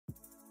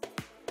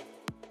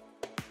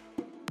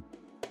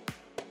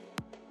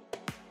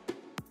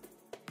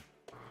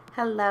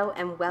Hello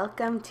and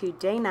welcome to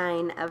day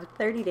 9 of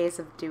 30 Days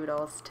of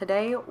Doodles.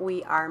 Today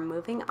we are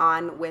moving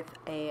on with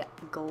a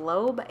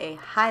globe, a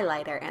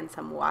highlighter, and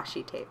some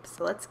washi tape.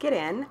 So let's get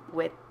in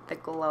with the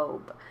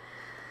globe.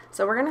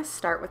 So we're going to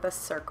start with a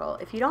circle.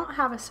 If you don't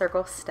have a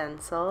circle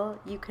stencil,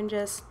 you can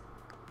just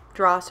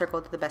draw a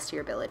circle to the best of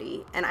your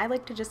ability. And I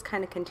like to just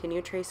kind of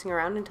continue tracing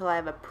around until I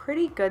have a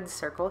pretty good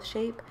circle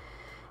shape.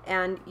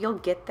 And you'll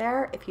get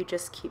there if you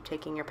just keep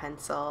taking your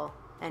pencil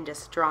and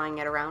just drawing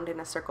it around in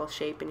a circle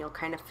shape, and you'll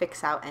kind of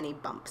fix out any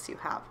bumps you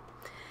have.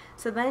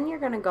 So then you're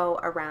going to go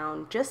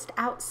around just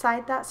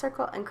outside that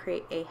circle and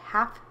create a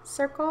half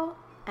circle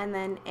and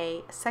then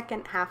a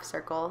second half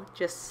circle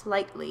just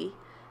slightly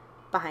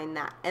behind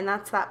that. And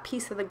that's that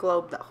piece of the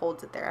globe that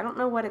holds it there. I don't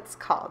know what it's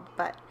called,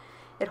 but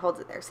it holds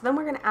it there. So then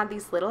we're going to add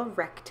these little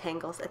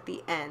rectangles at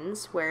the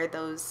ends where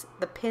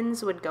the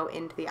pins would go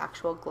into the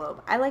actual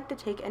globe. I like to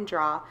take and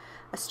draw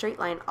a straight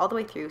line all the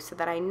way through so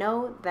that I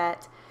know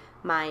that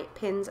my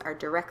pins are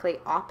directly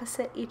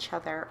opposite each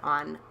other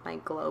on my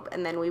globe,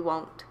 and then we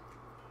won't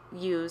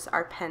use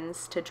our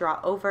pens to draw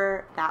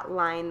over that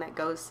line that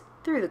goes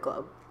through the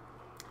globe.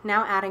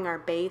 Now adding our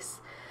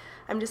base,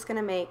 I'm just going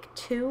to make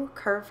 2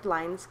 curved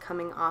lines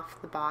coming off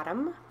the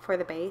bottom for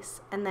the base,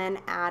 and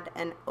then add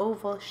an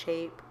oval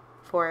shape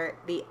for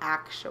the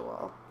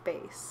actual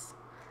base.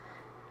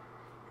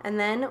 And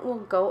then we'll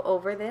go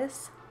over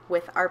this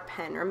with our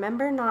pen.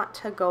 Remember not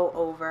to go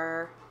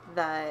over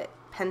the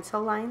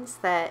pencil lines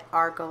that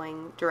are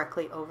going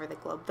directly over the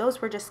globe. Those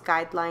were just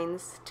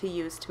guidelines to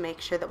use to make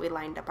sure that we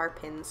lined up our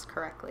pins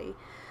correctly.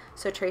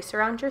 So trace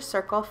around your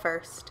circle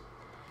first,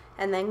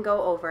 and then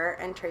go over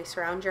and trace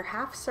around your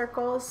half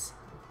circles,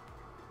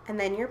 and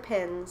then your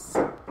pins,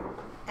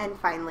 and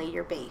finally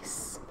your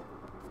base.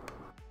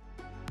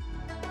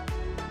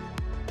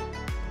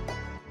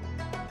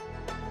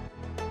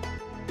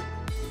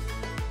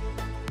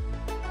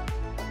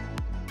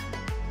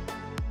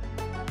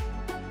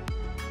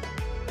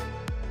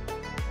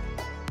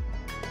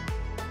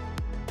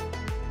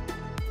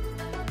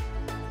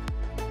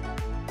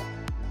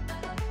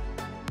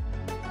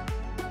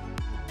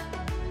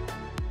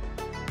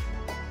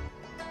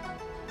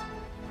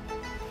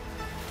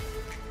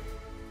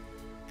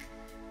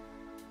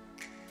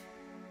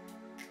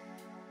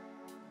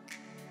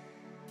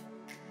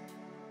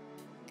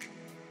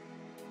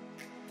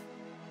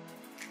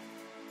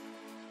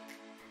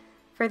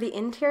 For the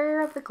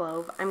interior of the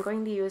globe, I'm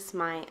going to use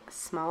my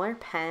smaller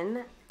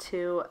pen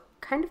to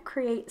kind of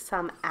create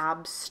some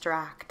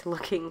abstract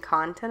looking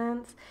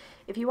continents.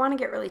 If you want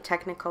to get really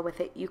technical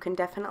with it, you can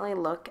definitely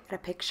look at a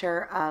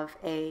picture of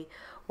a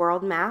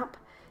world map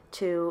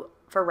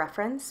for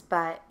reference,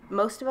 but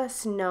most of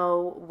us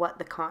know what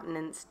the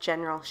continent's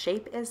general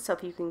shape is, so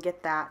if you can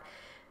get that,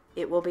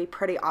 it will be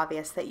pretty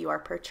obvious that you are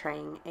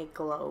portraying a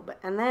globe.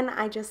 And then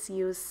I just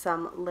use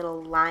some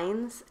little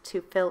lines to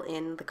fill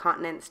in the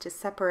continents to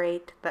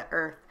separate the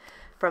earth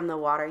from the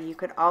water. You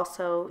could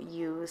also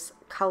use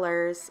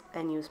colors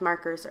and use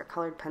markers or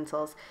colored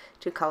pencils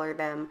to color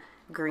them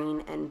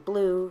green and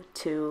blue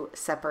to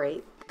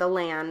separate the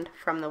land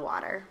from the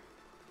water.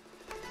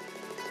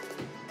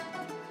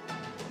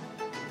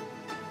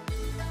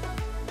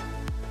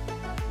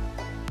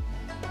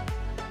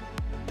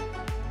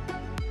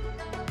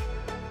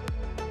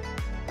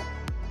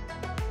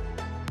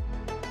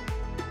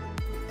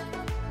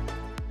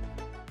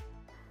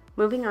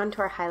 Moving on to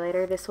our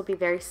highlighter, this will be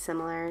very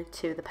similar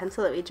to the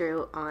pencil that we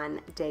drew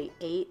on day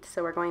 8.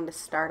 So we're going to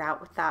start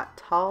out with that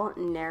tall,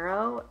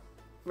 narrow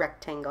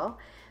rectangle,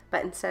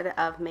 but instead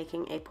of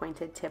making a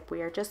pointed tip,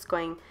 we are just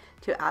going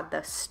to add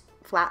the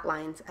flat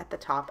lines at the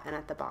top and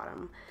at the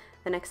bottom.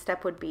 The next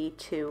step would be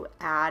to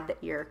add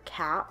your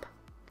cap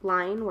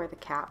line where the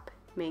cap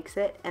makes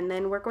it, and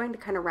then we're going to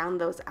kind of round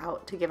those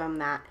out to give them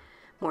that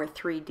more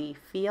 3D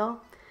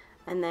feel.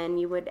 And then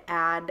you would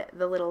add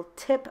the little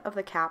tip of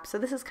the cap. So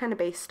this is kind of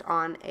based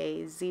on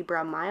a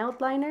zebra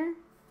mild liner.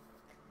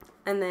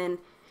 And then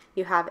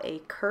you have a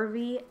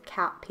curvy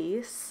cap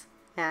piece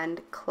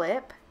and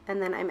clip.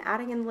 And then I'm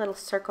adding in a little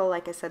circle.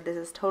 Like I said, this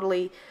is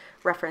totally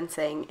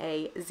referencing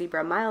a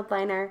zebra mild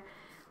liner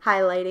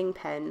highlighting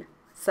pen.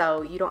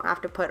 So you don't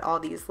have to put all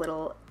these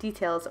little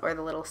details or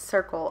the little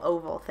circle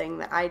oval thing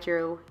that I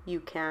drew. You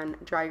can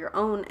draw your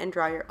own and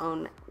draw your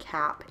own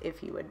cap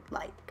if you would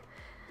like.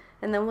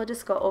 And then we'll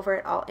just go over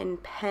it all in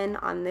pen.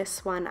 On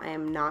this one, I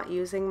am not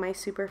using my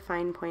super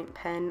fine point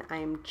pen. I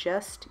am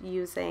just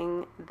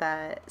using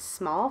the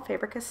small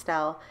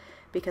Faber-Castell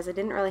because I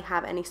didn't really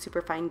have any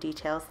super fine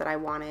details that I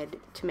wanted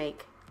to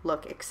make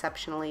look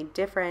exceptionally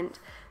different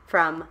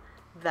from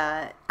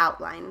the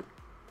outline.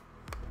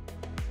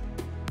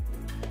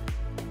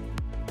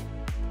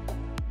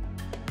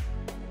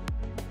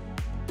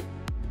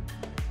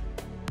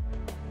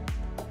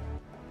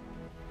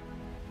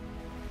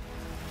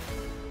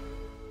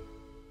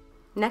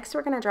 Next,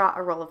 we're going to draw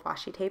a roll of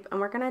washi tape, and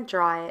we're going to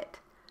draw it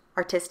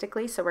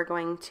artistically, so we're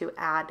going to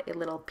add a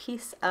little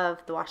piece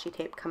of the washi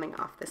tape coming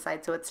off the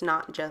side, so it's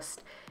not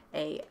just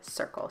a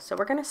circle. So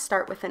we're going to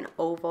start with an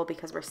oval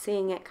because we're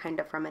seeing it kind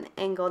of from an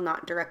angle,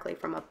 not directly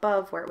from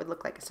above where it would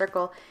look like a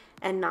circle,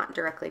 and not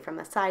directly from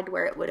the side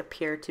where it would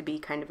appear to be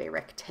kind of a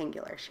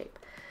rectangular shape.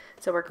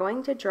 So we're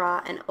going to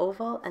draw an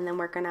oval, and then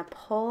we're going to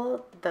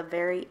pull the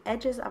very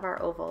edges of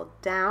our oval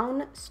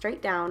down,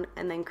 straight down,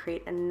 and then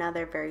create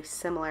another very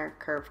similar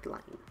curved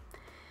line.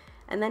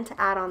 And then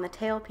to add on the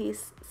tail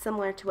piece,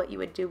 similar to what you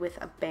would do with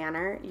a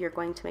banner, you're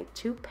going to make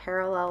two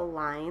parallel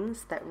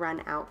lines that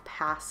run out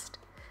past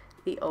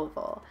the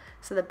oval.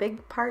 So the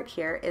big part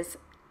here is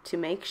to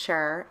make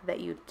sure that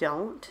you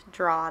don't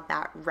draw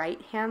that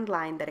right hand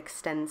line that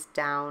extends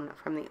down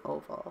from the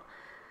oval.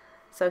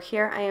 So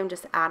here I am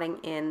just adding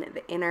in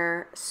the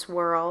inner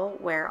swirl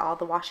where all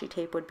the washi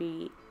tape would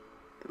be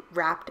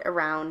wrapped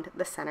around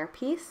the center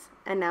piece.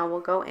 And now we'll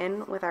go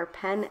in with our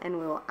pen and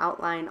we will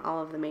outline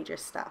all of the major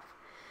stuff.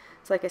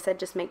 So like I said,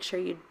 just make sure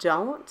you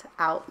don't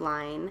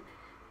outline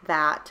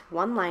that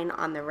one line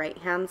on the right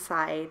hand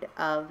side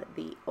of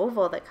the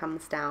oval that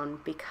comes down,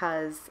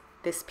 because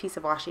this piece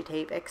of washi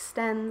tape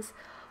extends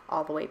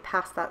all the way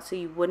past that, so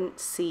you wouldn't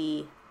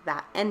see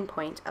that end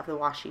point of the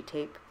washi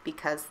tape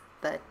because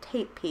the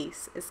tape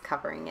piece is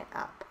covering it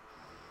up.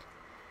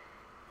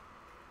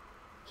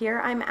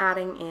 Here I'm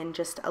adding in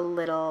just a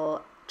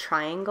little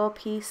triangle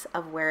piece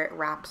of where it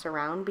wraps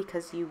around,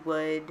 because you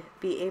would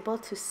be able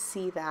to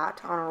see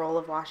that on a roll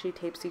of washi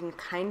tape, so you can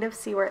kind of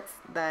see where it's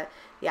the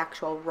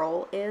actual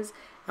roll is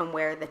and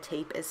where the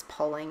tape is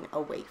pulling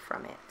away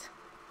from it.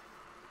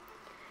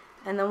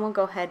 And then we'll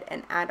go ahead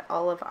and add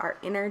all of our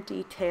inner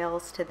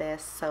details to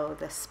this, so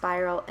the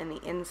spiral and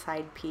the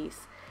inside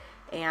piece.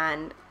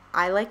 And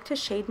I like to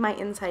shade my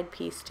inside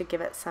piece to give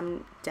it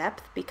some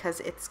depth, because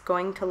it's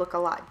going to look a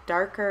lot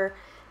darker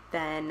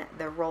than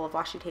the roll of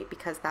washi tape,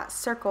 because that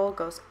circle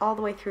goes all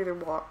the way through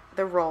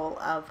the roll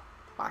of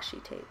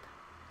washi tape.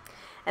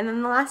 And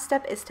then the last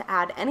step is to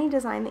add any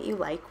design that you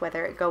like,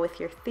 whether it go with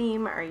your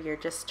theme or you're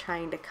just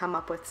trying to come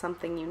up with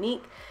something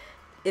unique,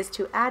 is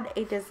to add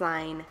a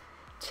design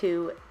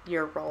to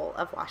your roll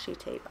of washi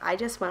tape. I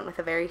just went with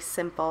a very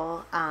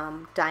simple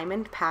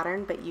diamond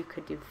pattern, but you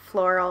could do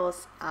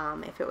florals.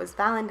 If it was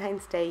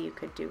Valentine's Day, you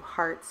could do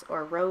hearts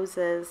or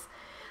roses.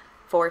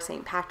 For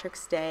St.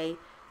 Patrick's Day,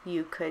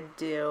 you could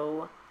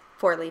do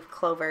 4-leaf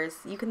clovers.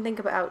 You can think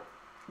about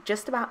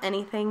just about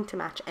anything to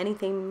match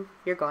anything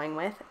you're going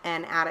with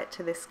and add it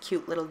to this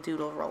cute little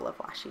doodle roll of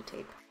washi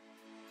tape.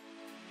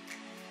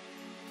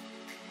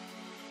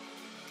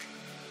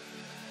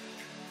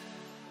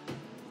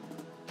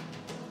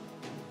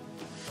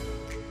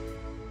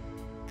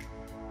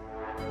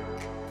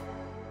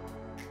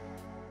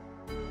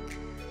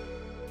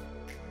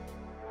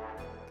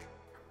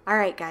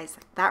 Alright guys,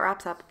 that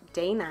wraps up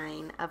day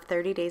 9 of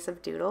 30 days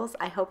of doodles.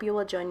 I hope you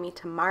will join me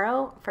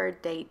tomorrow for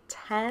day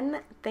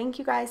 10. Thank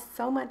you guys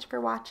so much for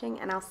watching,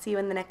 and I'll see you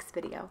in the next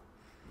video.